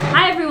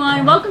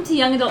everyone. Welcome to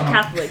Young Adult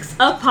Catholics,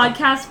 a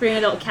podcast for young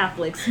adult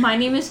Catholics. My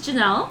name is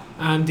Janelle.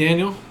 I'm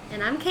Daniel.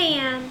 And I'm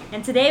Kayan.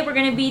 And today we're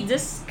going to be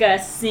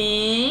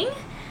discussing,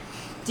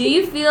 do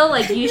you feel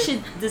like you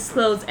should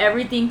disclose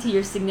everything to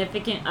your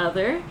significant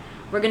other?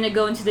 We're going to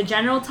go into the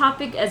general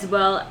topic as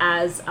well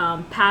as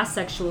past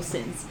sexual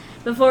sins.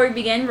 Before we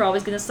begin, we're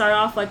always going to start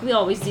off like we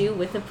always do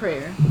with a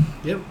prayer.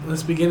 Yep,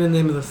 let's begin in the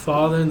name of the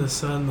Father, and the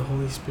Son, and the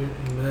Holy Spirit.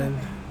 Amen.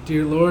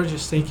 Dear Lord,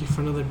 just thank you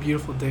for another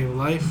beautiful day of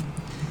life.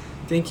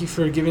 Thank you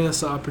for giving us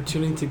the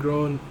opportunity to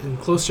grow in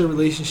closer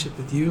relationship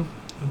with you,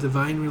 a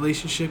divine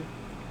relationship.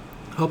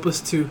 Help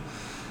us to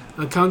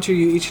encounter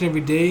you each and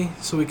every day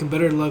so we can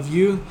better love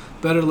you,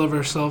 better love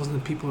ourselves and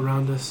the people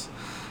around us.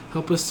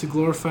 Help us to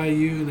glorify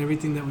you in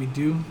everything that we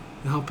do,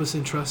 and help us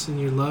entrust in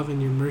your love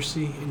and your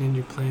mercy and in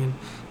your plan.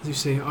 As you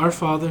say, Our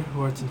Father,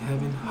 who art in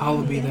heaven,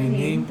 hallowed be thy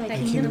name. Thy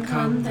kingdom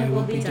come, thy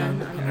will be done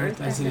on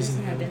earth as it is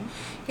in heaven.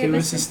 Give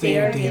us this day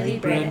our daily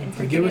bread, and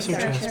forgive us our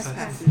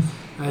trespasses,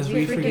 as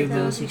we forgive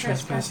those who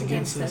trespass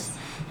against us.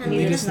 And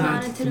lead us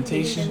not into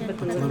temptation, but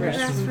deliver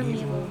us from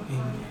evil.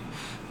 Amen.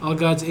 All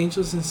God's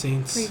angels and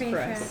saints, Pray for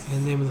us.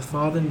 in the name of the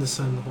Father, and the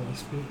Son, and the Holy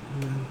Spirit.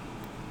 Amen.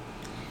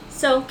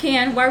 So,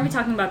 Kayan, why are we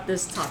talking about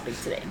this topic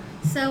today?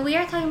 So we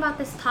are talking about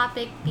this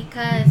topic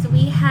because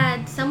we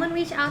had someone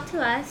reach out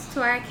to us,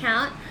 to our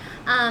account,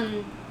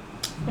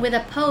 with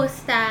a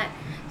post that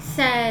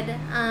said,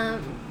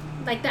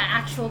 like the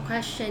actual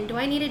question, do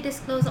I need to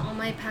disclose all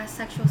my past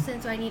sexual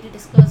sins? Do I need to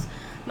disclose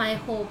my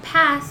whole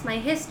past, my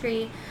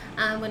history,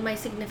 with my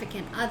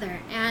significant other?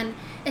 And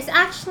it's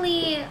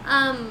actually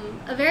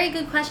a very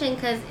good question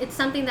because it's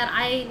something that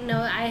I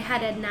know I had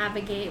to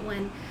navigate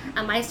when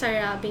I started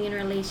out being in a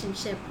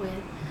relationship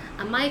with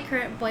my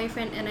current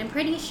boyfriend, and I'm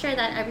pretty sure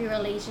that every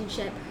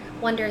relationship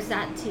wonders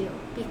that too,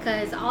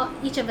 because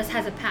each of us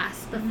has a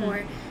past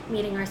before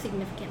meeting our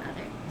significant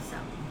other. So,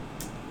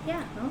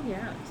 yeah. Oh,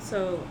 yeah.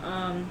 So,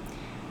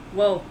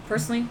 well,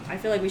 personally, I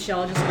feel like we should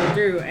all just go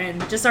through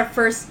and just our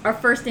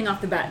first thing off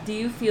the bat. Do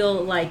you feel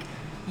like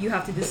you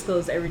have to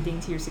disclose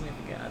everything to your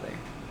significant other?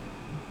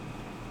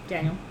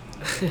 Daniel?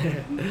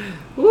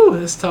 Ooh,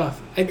 that's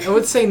tough. I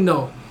would say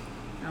no.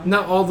 No?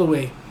 Not all the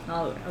way.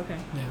 Oh, okay.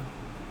 Yeah.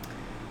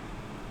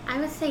 I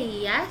would say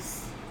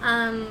yes.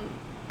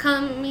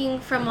 Coming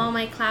from all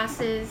my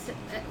classes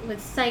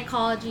with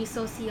psychology,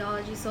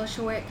 sociology,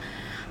 social work,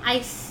 I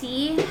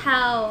see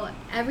how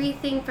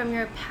everything from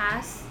your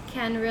past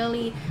can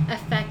really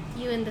affect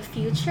you in the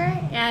future,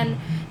 and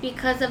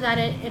because of that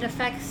it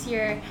affects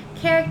your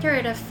character,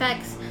 it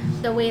affects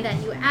the way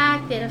that you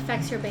act, it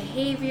affects your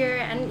behavior,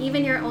 and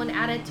even your own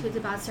attitudes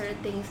about certain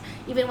things,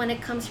 even when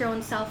it comes to your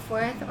own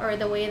self-worth or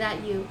the way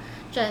that you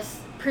just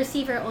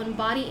perceive your own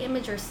body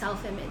image or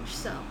self-image.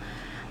 So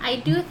I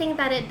do think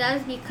that it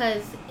does,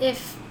 because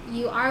if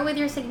you are with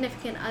your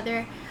significant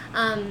other,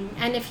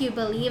 and if you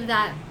believe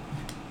that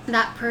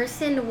that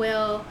person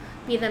will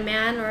be the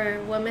man or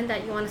woman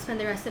that you want to spend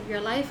the rest of your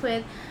life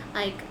with,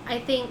 like, I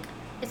think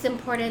it's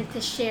important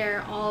to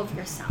share all of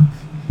yourself,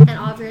 and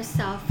all of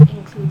yourself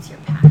includes your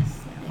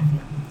past, I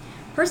feel.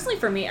 Personally,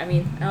 for me, I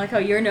mean, I like how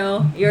you're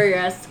no, you're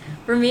yes.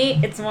 For me,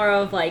 it's more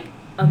of like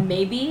a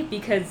maybe,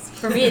 because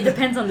for me it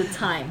depends on the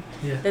time.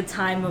 Yeah. The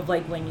time of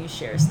like when you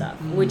share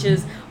stuff, which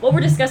is what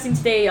we're discussing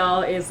today,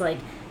 y'all, is like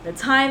the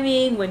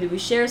timing, when do we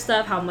share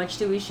stuff, how much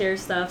do we share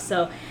stuff.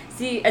 So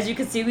see, as you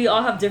can see, we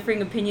all have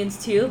differing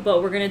opinions too,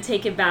 but we're going to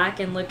take it back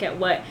and look at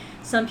what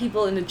some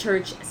people in the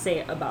church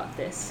say about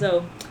this.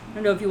 So I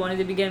don't know if you wanted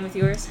to begin with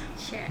yours.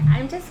 Sure.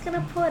 I'm just going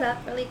to pull it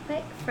up really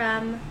quick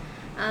from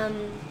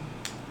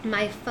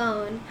my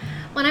phone.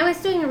 When I was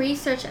doing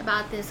research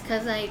about this,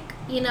 because, like,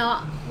 you know,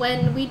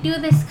 when we do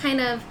this kind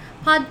of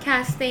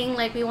podcast thing,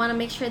 like, we want to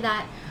make sure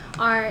that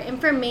our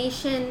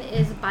information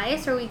is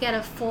biased, or we get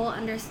a full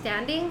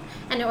understanding,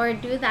 and in order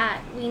to do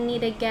that we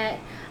need to get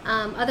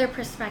other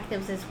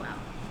perspectives as well,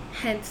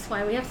 hence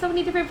why we have so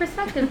many different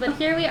perspectives. But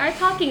here we are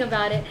talking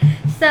about it.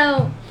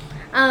 So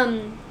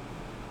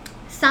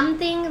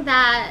something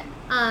that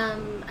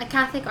a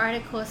Catholic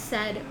article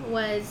said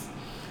was,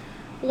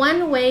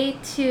 one way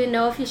to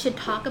know if you should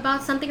talk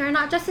about something or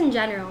not, just in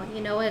general, you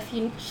know, if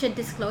you should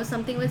disclose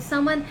something with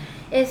someone,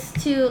 is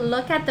to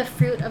look at the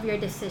fruit of your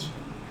decision.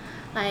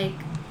 Like,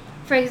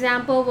 for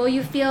example, will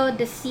you feel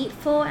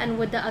deceitful, and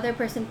would the other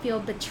person feel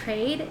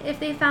betrayed if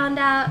they found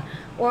out?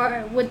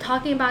 Or would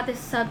talking about this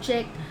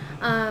subject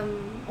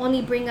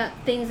only bring up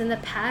things in the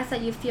past that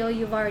you feel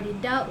you've already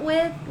dealt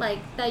with, like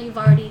that you've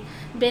already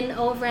been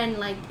over and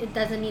like it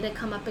doesn't need to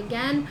come up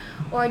again?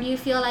 Or do you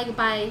feel like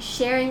by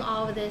sharing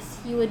all of this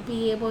you would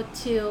be able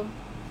to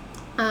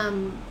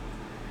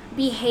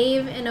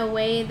behave in a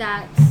way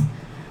that's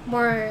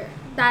more,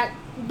 that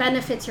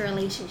benefits your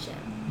relationship,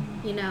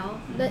 you know,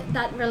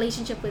 that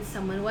relationship with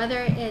someone,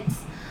 whether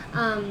it's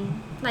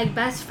like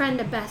best friend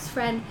to best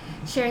friend,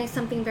 sharing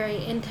something very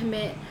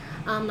intimate,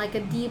 like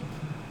a deep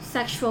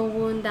sexual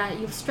wound that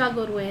you've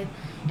struggled with,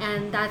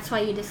 and that's why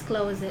you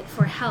disclose it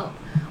for help.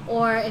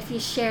 Or if you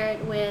share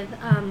it with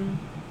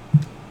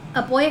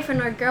a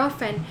boyfriend or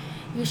girlfriend,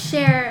 you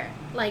share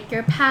like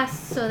your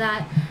past so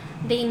that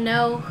they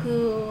know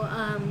who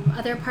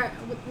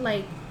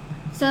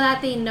so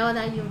that they know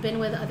that you've been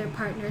with other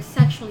partners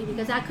sexually,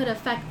 because that could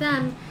affect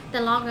them in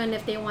the long run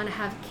if they want to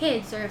have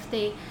kids, or if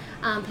they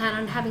plan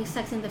on having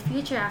sex in the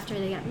future after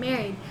they get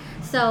married.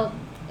 So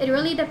it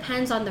really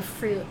depends on the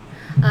fruit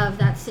of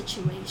that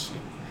situation.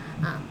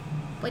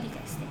 What do you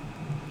guys think?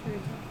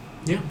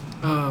 Yeah.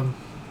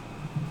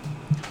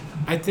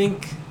 I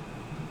think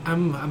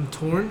I'm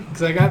torn,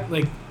 because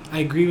I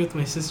agree with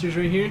my sisters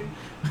right here.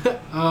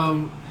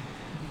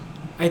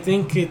 I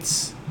think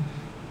it's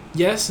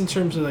yes in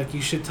terms of like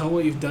you should tell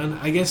what you've done.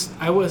 I guess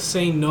I was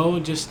saying no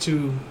just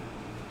to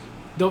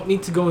don't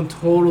need to go in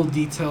total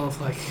detail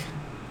of like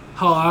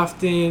how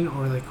often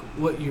or like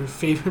what your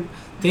favorite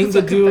thing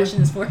to do.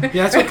 Confession is for.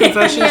 Yeah, that's what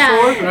confession is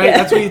for, right? Yeah.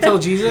 That's what you tell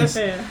Jesus.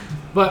 Yeah.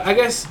 But I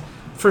guess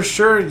for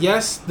sure,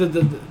 yes,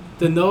 the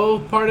no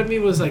part of me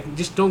was like,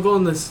 just don't go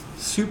in the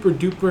super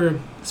duper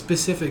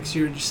specifics.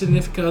 Your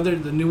significant other,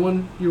 the new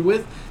one you're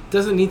with,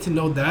 doesn't need to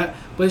know that,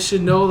 but it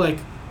should know like,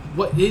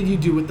 what did you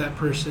do with that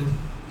person?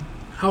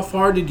 How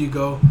far did you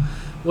go?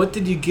 What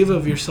did you give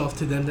of yourself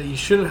to them that you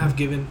shouldn't have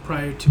given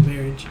prior to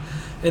marriage?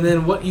 And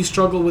then what you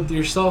struggle with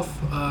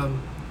yourself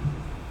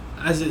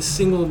as a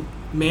single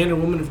man or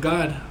woman of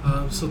God.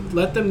 So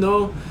let them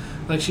know,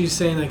 like she's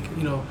saying, like,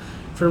 you know,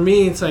 for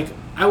me, it's like,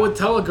 I would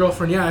tell a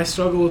girlfriend, yeah, I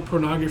struggle with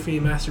pornography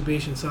and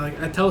masturbation. So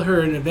like, I tell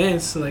her in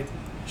advance so like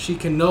she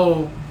can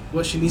know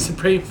what she needs to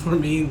pray for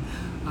me. And,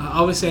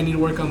 obviously, I need to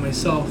work on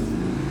myself.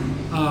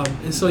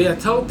 And so, yeah,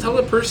 tell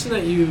the person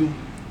that you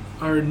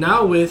are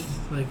now with,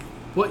 like,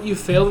 what you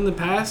failed in the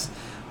past,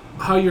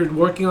 how you're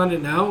working on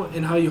it now,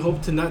 and how you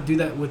hope to not do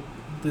that with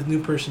the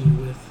new person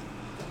you're with.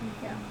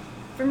 Yeah.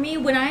 For me,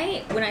 when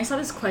I saw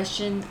this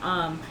question,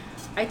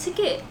 I took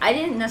it, I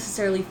didn't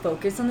necessarily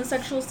focus on the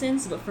sexual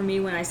sins, but for me,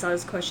 when I saw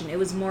this question, it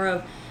was more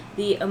of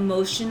the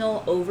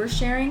emotional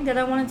oversharing that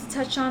I wanted to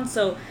touch on.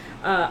 So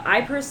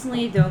I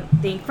personally don't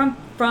think,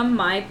 from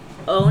my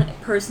own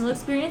personal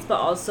experience, but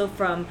also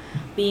from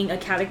being a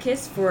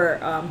catechist for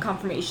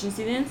confirmation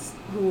students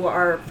who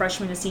are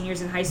freshmen and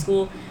seniors in high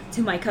school,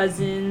 to my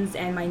cousins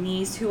and my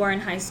niece who are in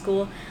high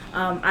school,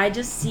 I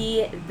just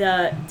see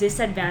the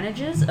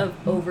disadvantages of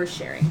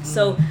oversharing.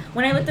 So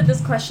when I looked at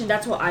this question,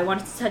 that's what I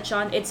wanted to touch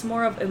on. It's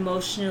more of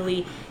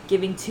emotionally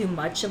giving too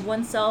much of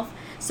oneself.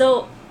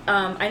 So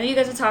I know you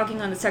guys are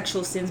talking on the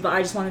sexual sins, but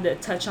I just wanted to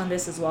touch on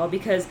this as well,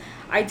 because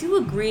I do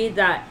agree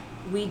that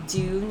we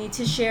do need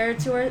to share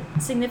to our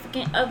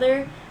significant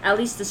other, at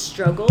least the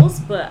struggles,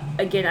 but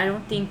again, I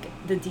don't think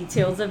the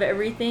details of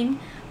everything,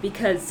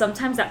 because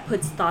sometimes that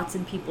puts thoughts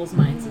in people's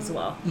minds as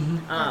well.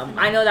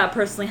 I know that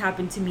personally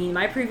happened to me in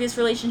my previous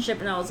relationship,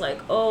 and I was like,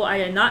 oh, I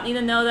did not need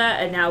to know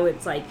that, and now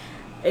it's like,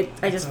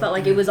 I just felt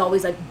like it was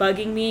always like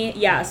bugging me.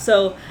 Yeah,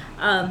 so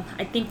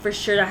I think for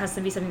sure that has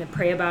to be something to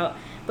pray about.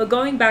 But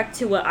going back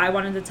to what I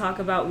wanted to talk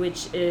about,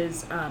 which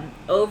is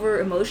over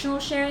emotional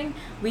sharing,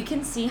 we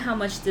can see how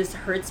much this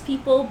hurts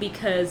people,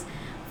 because,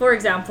 for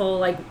example,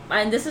 like,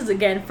 and this is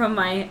again from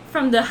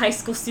the high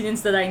school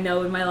students that I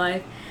know in my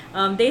life,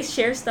 they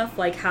share stuff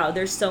like how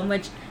there's so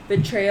much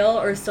betrayal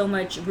or so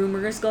much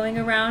rumors going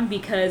around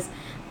because,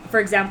 for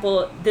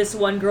example, this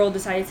one girl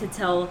decided to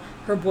tell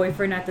her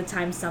boyfriend at the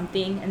time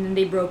something, and then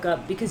they broke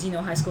up because, you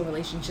know, high school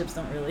relationships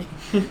don't really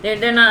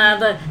they're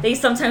not they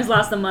sometimes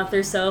last a month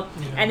or so.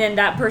 And then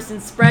that person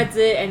spreads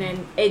it, and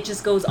then it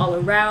just goes all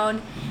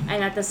around,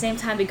 and at the same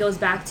time it goes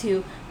back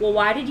to, well,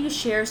 why did you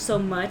share so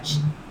much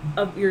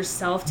of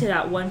yourself to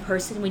that one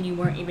person when you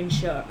weren't even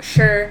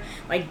sure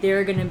like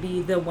they're gonna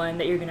be the one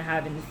that you're gonna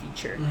have in the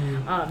future?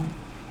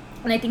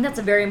 And I think that's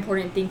a very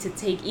important thing to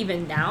take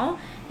even now,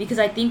 because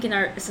I think in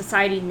our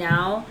society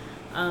now,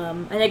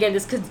 and again,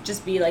 this could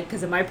just be like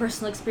because of my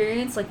personal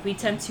experience, like we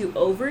tend to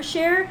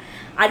overshare.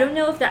 I don't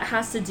know if that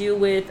has to do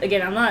with,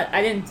 again,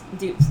 I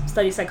didn't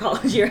study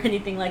psychology or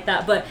anything like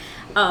that, but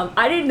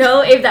I didn't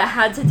know if that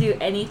had to do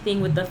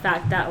anything with the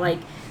fact that, like,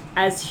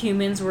 as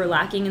humans we're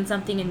lacking in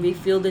something and we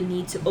feel the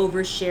need to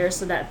overshare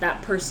so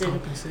that person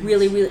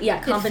really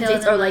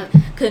compensates, or like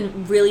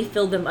can really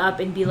fill them up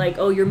and be like,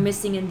 oh, you're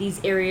missing in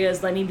these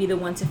areas, let me be the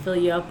one to fill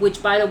you up,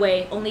 which, by the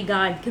way, only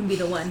God can be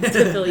the one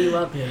to fill you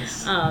up.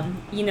 Yes.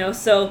 You know,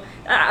 so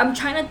I'm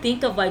trying to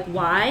think of like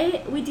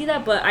why we do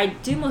that, but I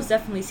do most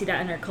definitely see that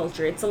in our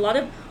culture. It's a lot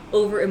of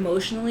over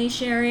emotionally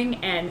sharing,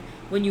 and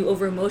when you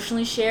over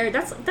emotionally share,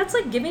 that's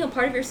like giving a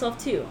part of yourself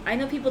too. I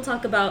know people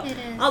talk about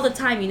all the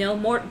time, you know,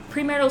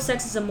 premarital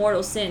sex is a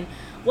mortal sin.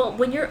 Well,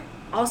 when you're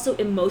also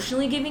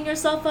emotionally giving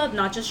yourself up,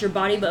 not just your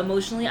body but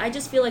emotionally, I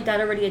just feel like that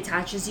already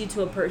attaches you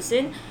to a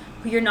person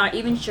who you're not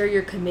even sure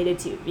you're committed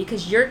to,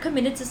 because you're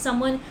committed to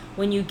someone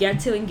when you get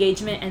to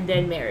engagement and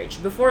then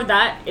marriage. Before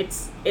that,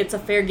 it's a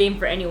fair game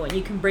for anyone.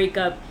 You can break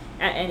up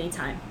at any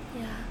time.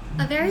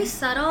 A very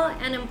subtle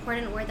and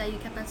important word that you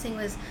kept on saying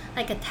was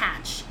like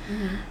attach.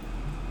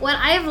 What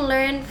I've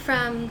learned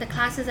from the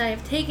classes that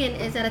I've taken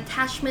is that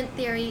attachment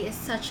theory is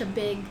such a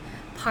big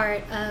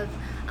part of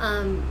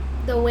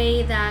the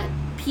way that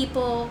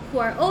people who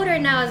are older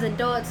now as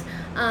adults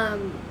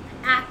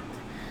act.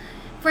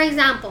 For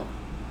example,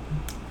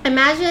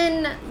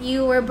 imagine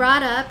you were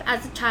brought up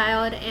as a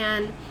child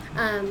and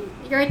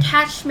your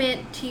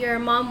attachment to your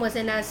mom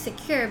wasn't as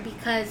secure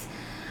because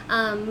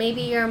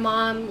maybe your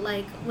mom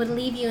like would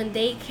leave you in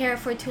daycare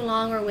for too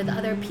long or with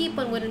other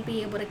people and wouldn't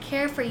be able to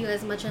care for you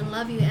as much and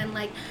love you, and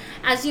like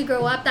as you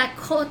grow up that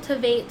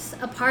cultivates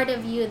a part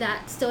of you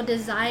that still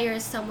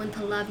desires someone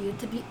to love you,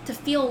 to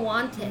feel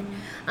wanted.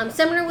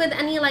 Similar with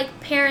any like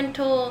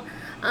parental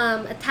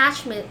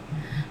attachment,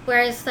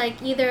 whereas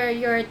like either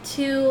you're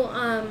too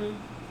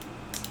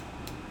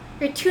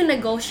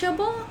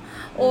negotiable,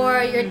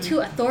 or you're too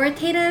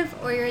authoritative,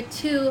 or you're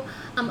too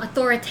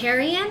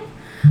authoritarian.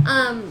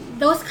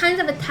 Those kinds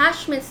of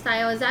attachment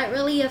styles that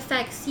really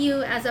affects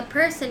you as a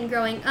person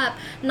growing up,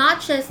 not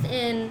just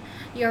in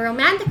your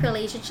romantic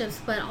relationships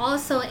but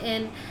also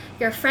in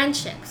your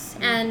friendships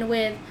and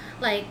with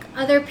like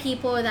other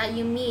people that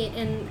you meet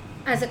and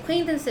as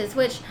acquaintances,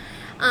 which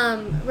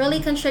really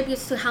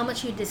contributes to how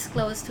much you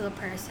disclose to a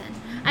person.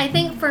 I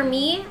think for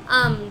me,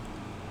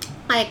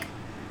 like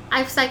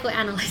I've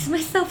psychoanalyzed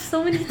myself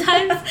so many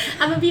times.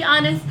 I'm gonna be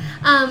honest,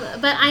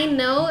 but I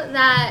know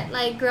that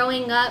like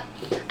growing up,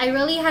 I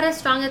really had a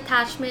strong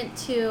attachment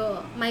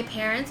to my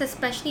parents,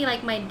 especially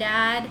like my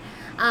dad,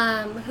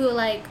 who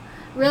like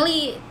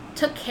really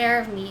took care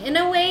of me. In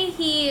a way,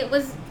 he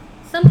was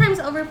sometimes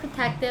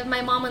overprotective.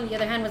 My mom, on the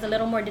other hand, was a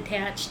little more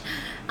detached.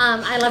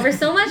 I love her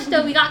so much,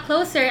 though we got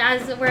closer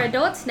as we're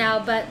adults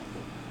now. But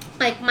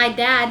like my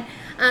dad.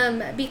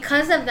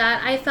 Because of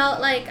that, I felt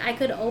like I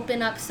could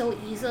open up so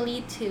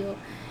easily to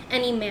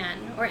any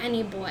man or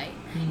any boy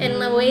in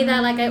the way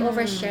that like I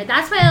overshared.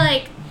 That's why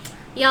like,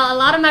 a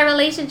lot of my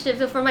relationships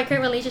before my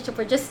current relationship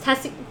were just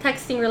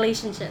texting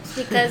relationships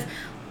because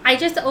I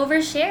just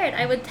overshared.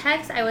 I would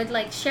text, I would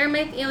like share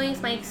my feelings,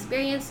 my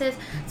experiences.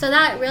 So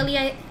that really,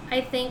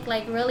 I think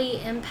like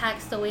really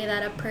impacts the way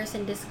that a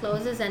person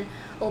discloses and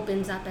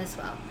opens up as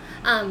well.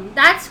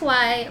 That's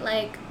why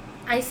like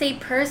I say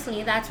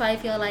personally, that's why I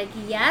feel like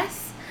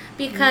yes.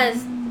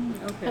 Because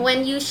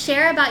when you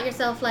share about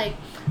yourself, like,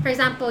 for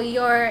example,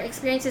 your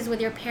experiences with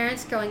your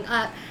parents growing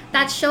up,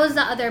 that shows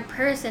the other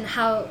person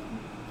how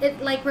it,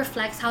 like,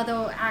 reflects how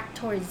they'll act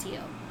towards you.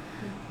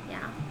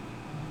 Yeah.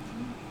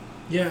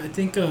 Yeah, I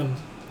think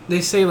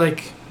they say,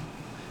 like,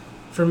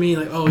 for me,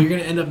 like, oh, you're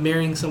going to end up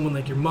marrying someone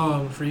like your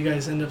mom, for you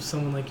guys end up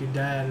someone like your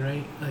dad,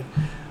 right? Like,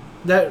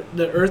 that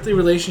the earthly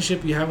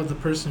relationship you have with the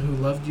person who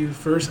loved you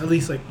first, at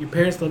least, like, your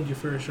parents loved you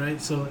first, right?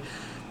 So,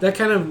 that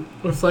kind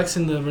of reflects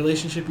in the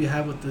relationship you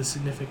have with the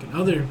significant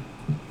other.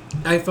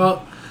 I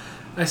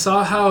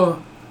saw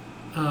how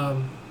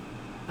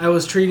I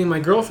was treating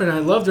my girlfriend. I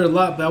loved her a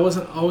lot, but I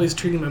wasn't always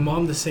treating my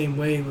mom the same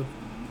way.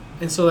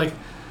 And so, like,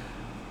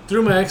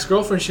 through my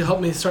ex-girlfriend, she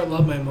helped me start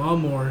love my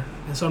mom more.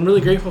 And so I'm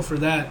really grateful for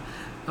that.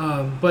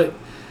 But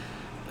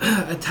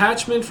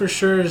attachment for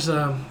sure is,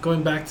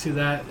 going back to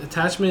that,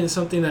 attachment is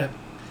something that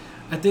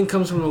I think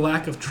comes from a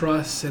lack of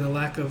trust and a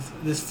lack of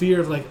this fear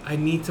of like, I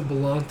need to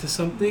belong to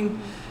something.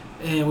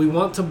 And we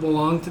want to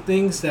belong to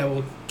things that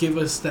will give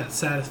us that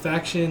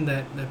satisfaction,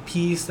 that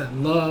peace, that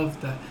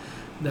love,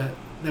 that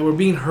we're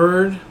being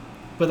heard.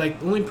 But like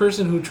the only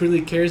person who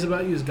truly cares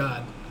about you is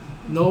God.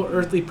 No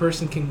earthly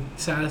person can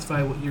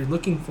satisfy what you're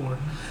looking for.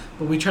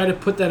 But we try to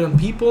put that on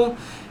people,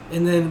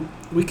 and then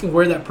we can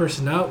wear that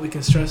person out, we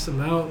can stress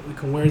them out, we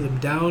can wear them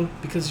down,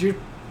 because you're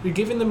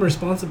giving them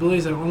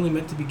responsibilities that are only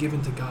meant to be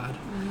given to God.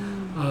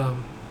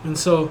 And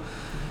so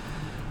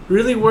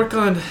really work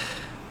on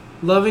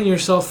loving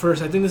yourself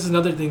first. I think this is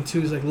another thing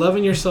too, is like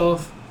loving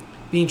yourself,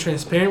 being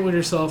transparent with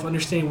yourself,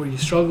 understanding where you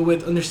struggle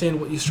with, understand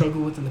what you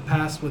struggled with in the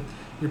past with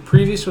your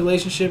previous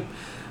relationship.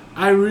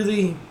 I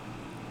really,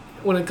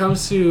 when it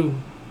comes to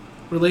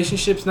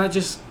relationships, not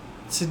just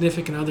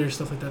significant others,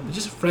 stuff like that, but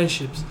just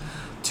friendships,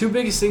 two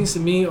biggest things to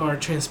me are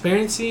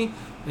transparency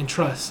and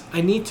trust. I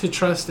need to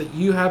trust that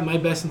you have my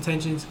best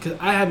intentions because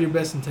I have your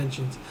best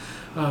intentions.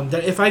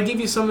 That if I give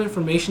you some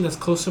information that's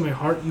close to my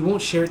heart, you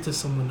won't share it to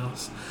someone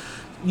else.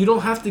 You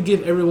don't have to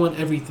give everyone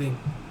everything.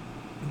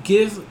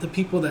 Give the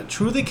people that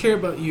truly care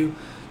about you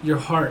your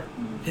heart.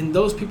 And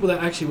those people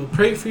that actually will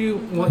pray for you,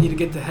 want you to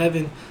get to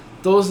heaven,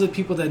 those are the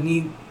people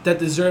that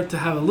deserve to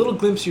have a little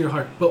glimpse of your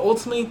heart. But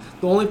ultimately,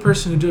 the only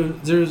person who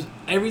deserves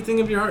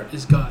everything of your heart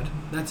is God.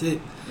 That's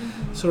it.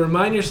 So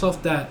remind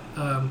yourself that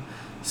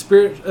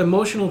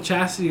emotional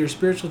chastity or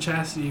spiritual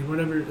chastity,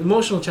 whatever,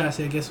 emotional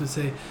chastity, I guess would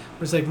say,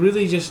 where it's like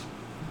really just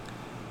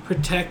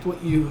protect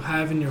what you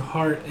have in your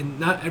heart, and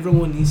not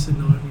everyone needs to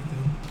know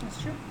everything.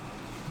 That's true.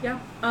 Yeah.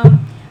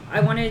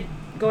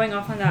 Going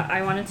off on that,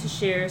 I wanted to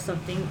share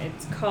something.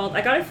 It's called,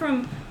 I got it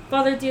from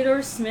Father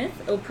Theodore Smith,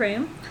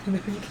 O'Praham. I don't know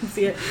if you can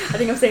see it. I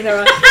think I'm saying that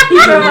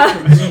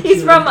wrong.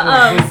 He's from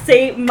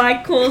St.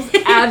 Michael's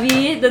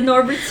Abbey, the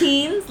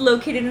Norbertines,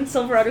 located in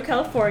Silverado,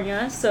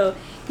 California. So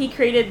he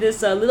created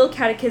this little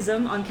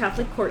catechism on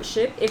Catholic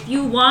courtship. If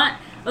you want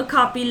a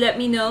copy, let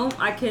me know.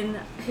 I can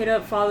hit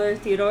up Father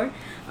Theodore.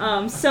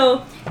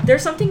 So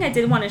there's something I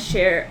did want to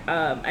share,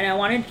 and I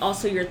wanted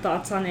also your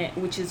thoughts on it,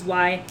 which is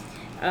why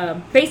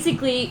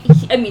basically,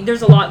 I mean,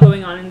 there's a lot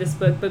going on in this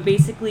book, but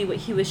basically what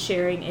he was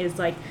sharing is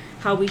like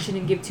how we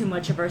shouldn't give too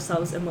much of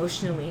ourselves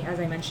emotionally, as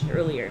I mentioned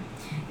earlier.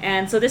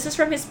 And so this is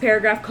from his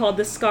paragraph called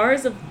 "The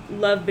Scars of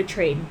Love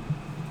Betrayed,"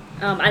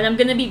 and I'm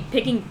gonna be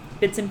picking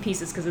bits and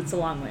pieces because it's a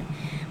long one,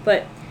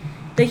 but.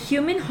 The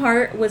human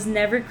heart was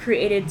never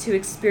created to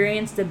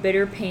experience the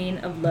bitter pain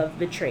of love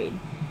betrayed.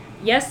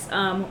 Yes,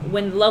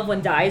 when the loved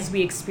one dies,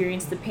 we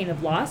experience the pain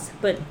of loss,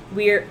 but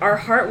our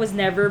heart was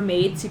never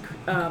made to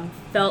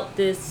felt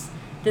this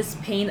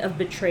pain of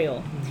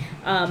betrayal.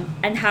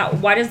 And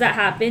why does that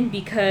happen?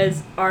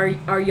 Because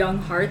our young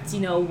hearts,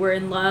 we're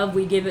in love,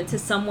 we give it to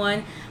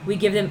someone, we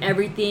give them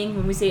everything.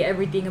 When we say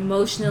everything,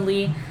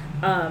 emotionally,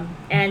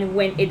 and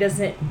when it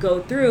doesn't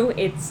go through,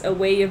 it's a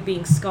way of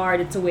being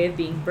scarred. It's a way of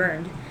being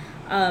burned.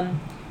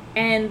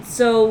 And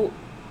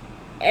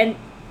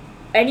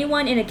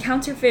anyone in a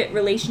counterfeit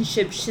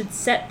relationship should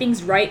set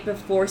things right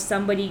before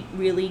somebody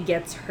really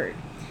gets hurt.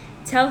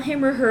 Tell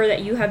him or her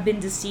that you have been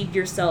deceived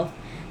yourself,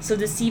 so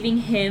deceiving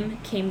him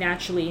came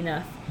naturally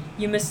enough.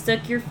 You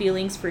mistook your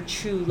feelings for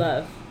true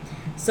love.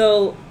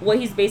 So what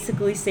he's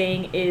basically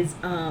saying is,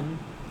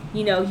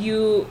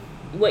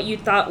 what you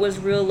thought was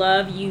real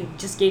love, you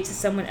just gave to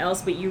someone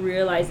else, but you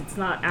realize it's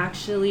not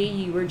actually.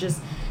 You were just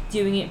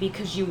doing it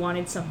because you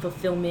wanted some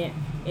fulfillment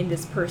in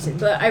this person.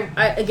 But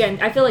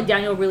I feel like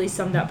Daniel really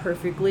summed that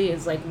perfectly.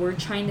 Is like we're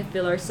trying to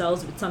fill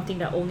ourselves with something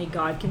that only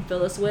God can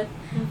fill us with.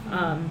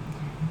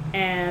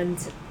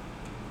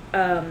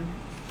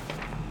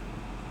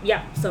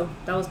 Yeah, so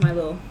that was my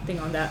little thing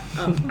on that.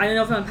 I don't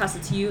know if I'm gonna pass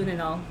it to you and then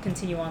I'll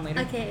continue on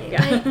later. Okay.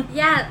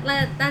 Yeah.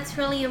 That's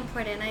really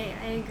important. I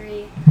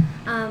agree.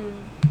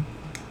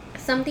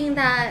 Something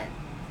that,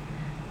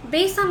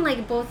 based on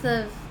like both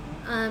of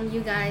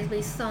you guys,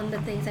 based on the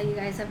things that you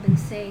guys have been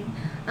saying,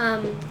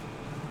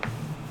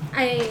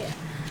 I've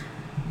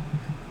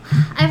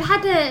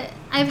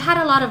had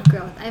a lot of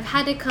growth. I've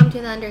had to come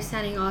to the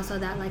understanding also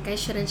that like I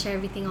shouldn't share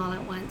everything all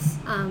at once.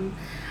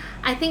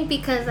 I think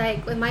because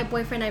like with my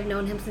boyfriend, I've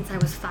known him since I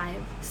was 5,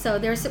 so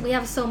we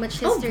have so much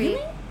history. Oh,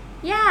 really?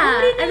 Yeah,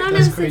 I known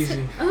That's him crazy.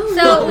 since. Oh.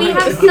 So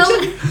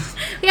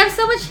we have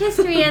so much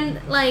history, and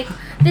like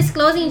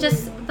disclosing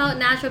just felt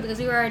natural because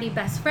we were already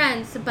best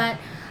friends. But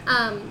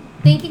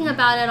thinking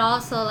about it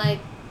also, like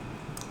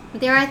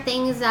there are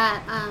things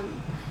that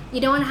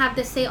you don't have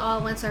to say all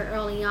at once or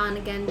early on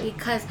again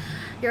because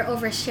you're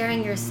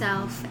oversharing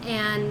yourself.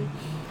 And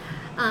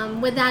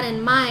with that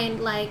in mind,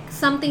 like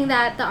something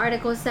that the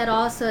article said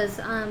also is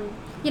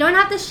you don't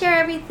have to share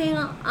everything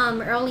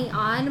early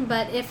on,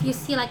 but if you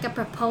see like a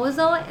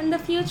proposal in the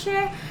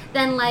future,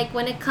 then like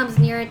when it comes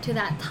nearer to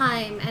that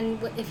time, and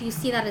if you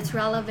see that it's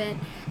relevant,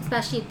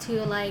 especially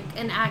to like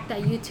an act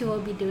that you two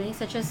will be doing,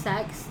 such as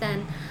sex,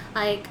 then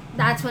like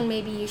that's when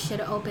maybe you should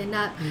open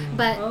up.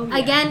 But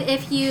again,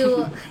 if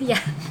you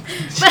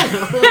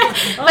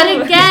but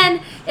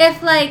again,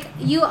 if like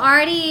you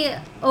already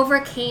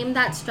overcame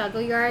that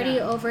struggle, you already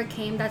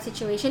overcame that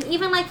situation,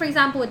 even like for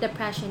example with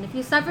depression, if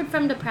you suffered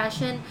from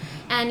depression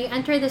and you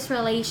enter this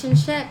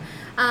relationship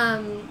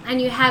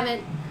and you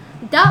haven't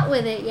dealt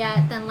with it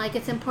yet, then like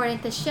it's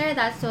important to share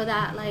that so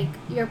that like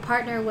your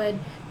partner would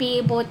be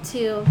able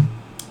to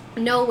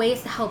know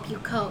ways to help you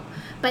cope.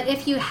 But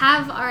if you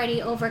have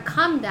already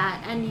overcome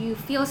that and you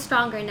feel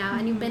stronger now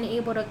and you've been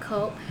able to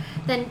cope,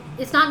 then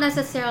it's not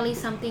necessarily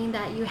something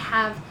that you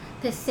have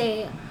to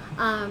say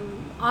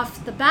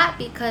off the bat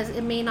because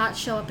it may not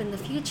show up in the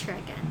future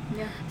again.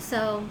 Yeah.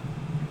 So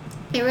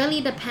it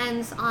really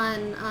depends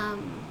on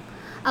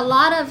a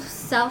lot of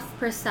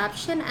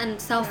self-perception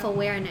and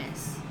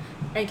self-awareness.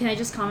 And can I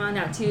just comment on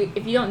that too?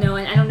 If you don't know,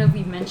 and I don't know if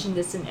we've mentioned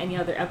this in any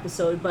other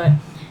episode, but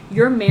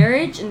your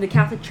marriage in the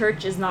Catholic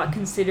Church is not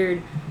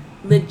considered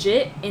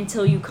legit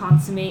until you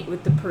consummate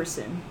with the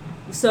person.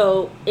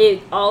 So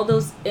all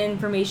those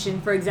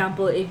information, for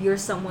example, if you're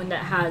someone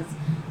that has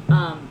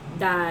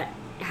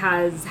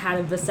had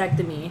a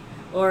vasectomy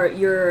or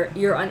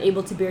you're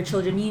unable to bear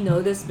children, you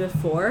know this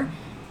before.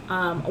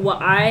 What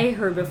I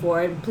heard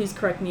before, and please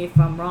correct me if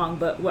I'm wrong,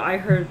 but what I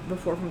heard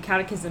before from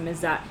catechism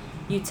is that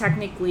you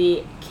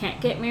technically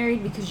can't get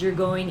married because you're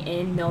going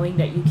in knowing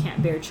that you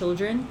can't bear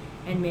children,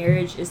 and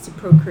marriage is to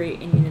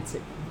procreate in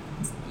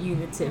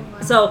unitive. Oh,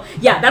 wow. So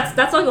yeah, that's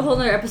like a whole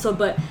other episode.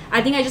 But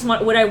I think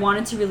what I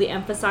wanted to really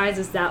emphasize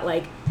is that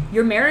like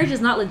your marriage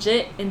is not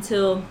legit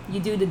until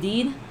you do the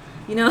deed,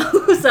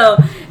 so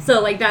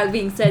like that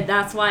being said,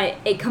 that's why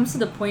it comes to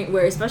the point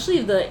where, especially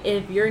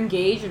if you're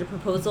engaged or the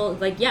proposal,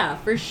 like yeah,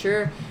 for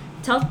sure,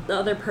 tell the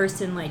other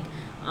person like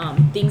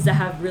things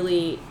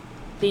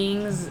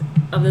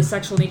of the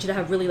sexual nature that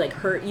have really like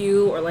hurt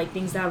you, or like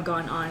things that have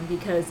gone on,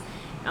 because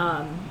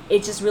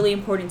it's just really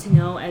important to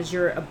know as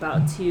you're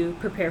about to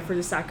prepare for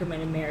the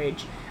sacrament of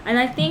marriage. And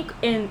I think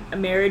in a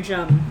marriage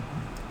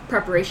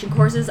preparation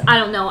courses, I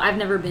don't know, I've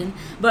never been,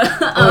 but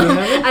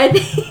I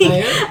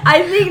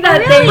think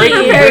that they're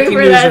preparing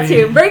for that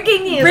too.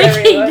 Breaking news.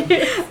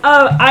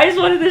 I just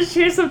wanted to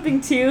share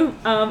something too,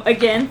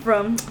 again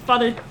from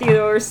Father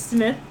Theodore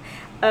Smith,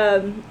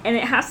 and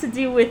it has to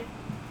do with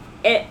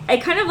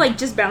it kind of like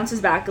just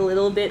bounces back a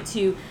little bit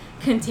to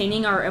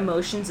containing our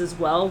emotions as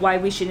well, why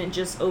we shouldn't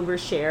just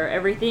overshare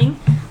everything.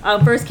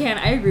 First, Can,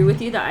 I agree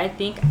with you that I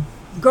think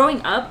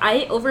growing up,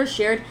 I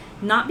overshared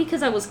not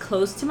because I was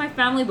close to my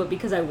family, but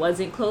because I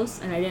wasn't close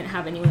and I didn't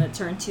have anyone to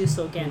turn to.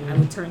 So again, I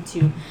would turn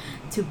to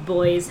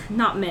boys,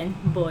 not men,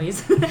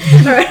 boys.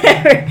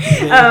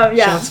 Yeah.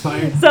 Shots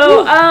fired.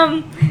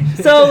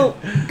 So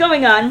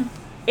going on,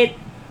 it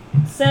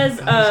says,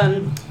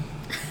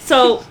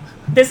 so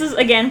this is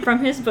again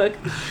from his book.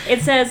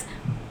 It says,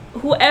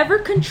 whoever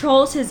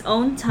controls his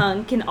own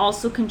tongue can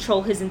also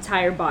control his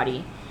entire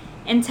body.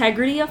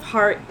 Integrity of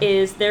heart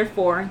is,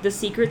 therefore, the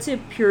secret to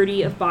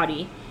purity of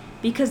body,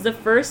 because the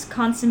first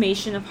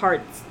consummation of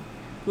hearts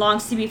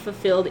longs to be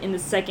fulfilled in the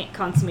second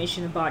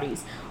consummation of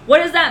bodies. What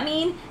does that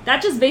mean?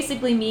 That just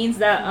basically means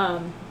that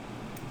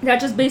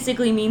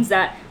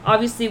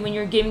obviously when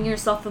you're giving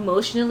yourself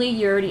emotionally,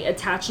 you're already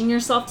attaching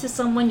yourself to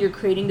someone, you're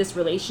creating this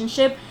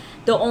relationship.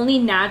 The only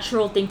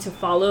natural thing to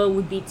follow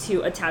would be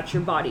to attach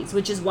your bodies,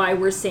 which is why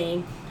we're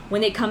saying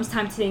when it comes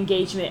time to the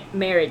engagement,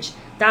 marriage,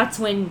 that's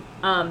when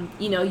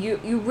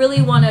you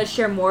really want to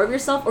share more of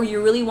yourself, or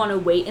you really want to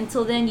wait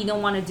until then. You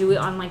don't want to do it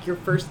on like your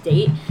first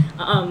date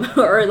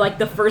or like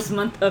the first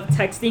month of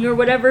texting or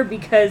whatever,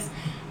 because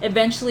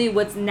eventually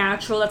what's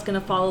natural that's going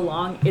to follow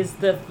along is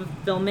the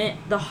fulfillment,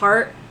 the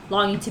heart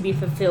longing to be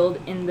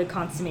fulfilled in the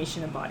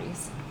consummation of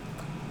bodies.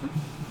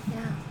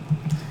 Yeah.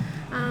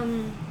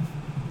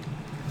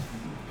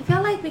 I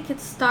feel like we could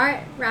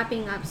start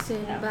wrapping up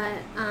soon, but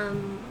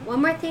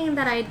one more thing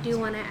that I do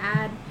want to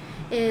add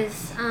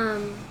is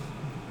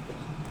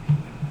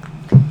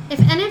if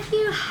any of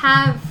you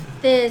have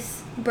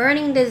this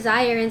burning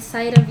desire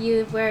inside of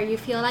you where you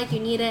feel like you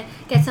need to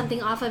get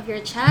something off of your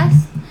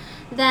chest,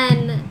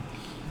 then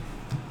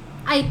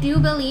I do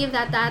believe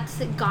that that's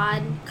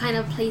God kind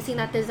of placing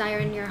that desire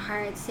in your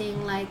heart,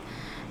 saying like,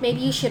 maybe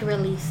you should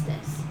release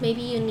this.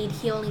 Maybe you need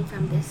healing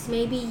from this.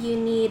 Maybe you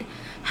need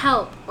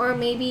help, or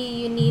maybe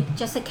you need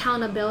just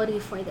accountability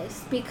for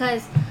this.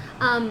 Because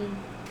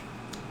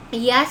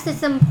yes,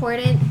 it's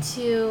important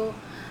to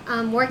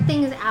work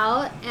things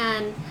out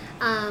and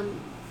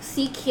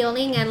seek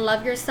healing and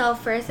love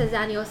yourself first, as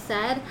Daniel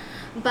said,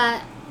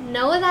 but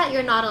know that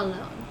you're not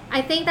alone.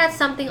 I think that's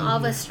something all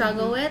of us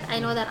struggle with. I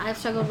know that I've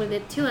struggled with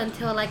it too,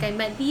 until like I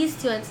met these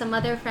two and some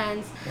other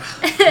friends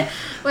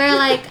where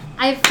like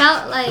I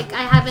felt like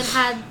I haven't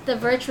had the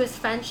virtuous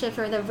friendship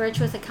or the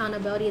virtuous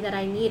accountability that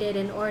I needed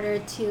in order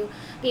to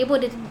be able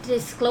to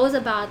disclose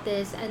about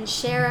this and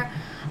share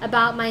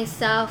about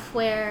myself,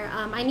 where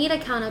I need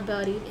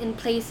accountability in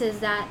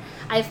places that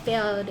I've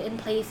failed, in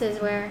places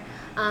where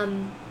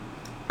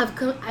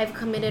I've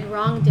committed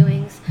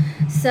wrongdoings.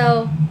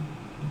 So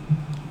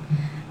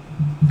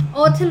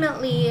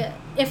ultimately,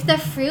 if the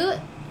fruit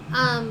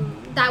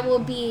that will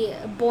be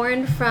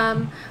born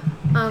from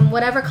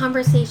whatever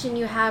conversation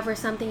you have or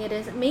something it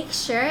is, make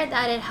sure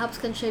that it helps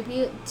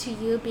contribute to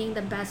you being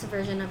the best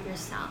version of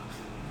yourself.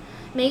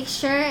 Make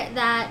sure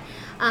that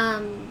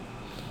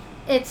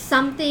it's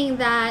something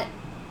that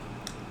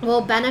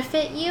will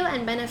benefit you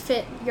and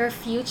benefit your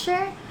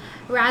future,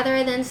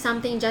 rather than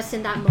something just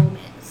in that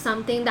moment,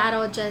 something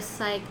that'll just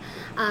like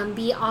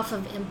be off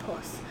of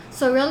impulse.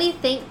 So really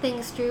think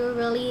things through,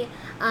 really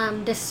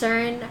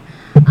discern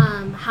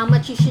how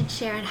much you should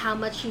share and how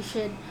much you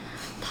should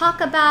talk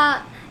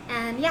about,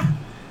 and yeah.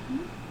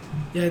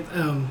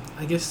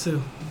 I guess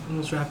to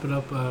almost wrap it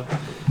up,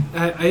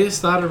 I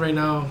just thought of right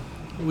now,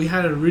 we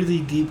had a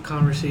really deep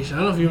conversation. I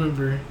don't know if you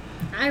remember.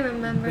 I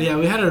remember. Yeah,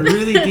 we had a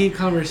really deep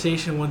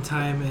conversation one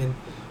time, and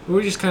we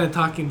were just kind of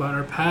talking about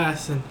our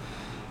past, and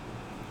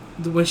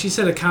when she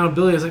said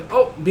accountability, I was like,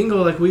 oh,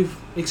 bingo, like we've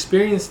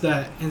experienced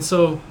that. And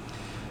so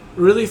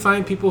really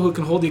find people who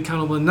can hold you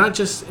accountable, and not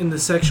just in the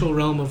sexual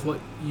realm of what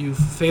you've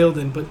failed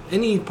in, but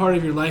any part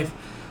of your life.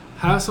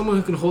 Have someone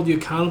who can hold you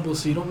accountable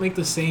so you don't make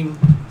the same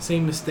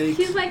mistakes.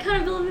 She's my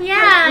accountability.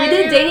 Yeah. We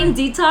did Dating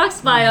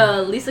Detox by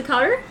Lisa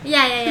Cotter.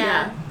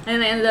 Yeah.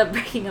 And I ended up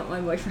breaking up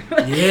my boyfriend.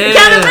 Yeah.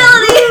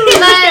 Accountability!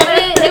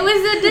 But it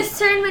was a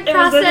discernment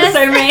process. It was a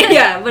discernment,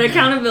 yeah. But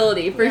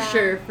accountability, for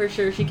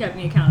sure. She kept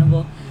me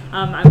accountable.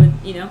 I would,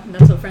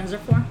 that's what friends are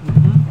for.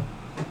 Mm-hmm.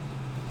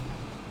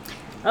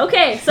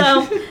 Okay,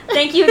 so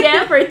thank you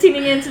again for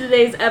tuning in to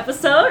today's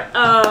episode.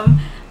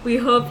 We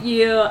hope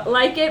you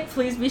like it.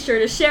 Please be sure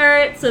to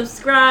share it,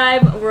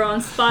 subscribe. We're on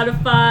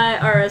Spotify,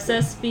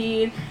 RSS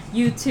feed,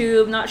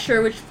 YouTube. Not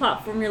sure which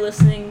platform you're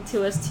listening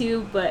to us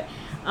to, but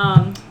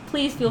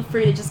please feel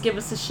free to just give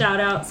us a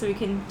shout out so we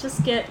can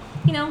just get,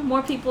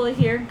 more people to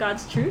hear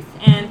God's truth.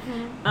 And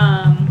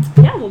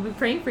we'll be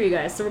praying for you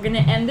guys. So we're going to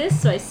end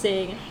this by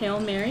saying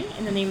Hail Mary,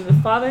 in the name of the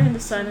Father, and the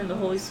Son, and the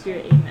Holy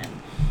Spirit. Amen.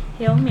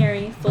 Hail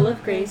Mary, full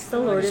of grace, the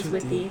Lord is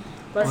with thee.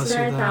 Blessed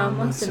art thou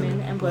amongst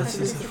women, and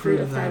blessed is the fruit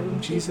of thy womb,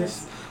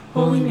 Jesus.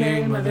 Holy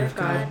Mary, Mother of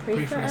God,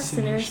 pray for us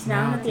sinners,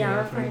 now and at the hour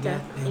of our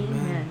death.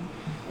 Amen.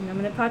 In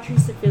nomine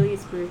Patris et Filii et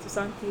Spiritus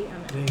Sancti.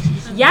 Amen.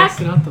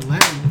 YAC out the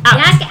Latin.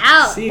 YAC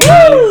out. See you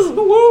guys.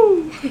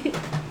 Woo!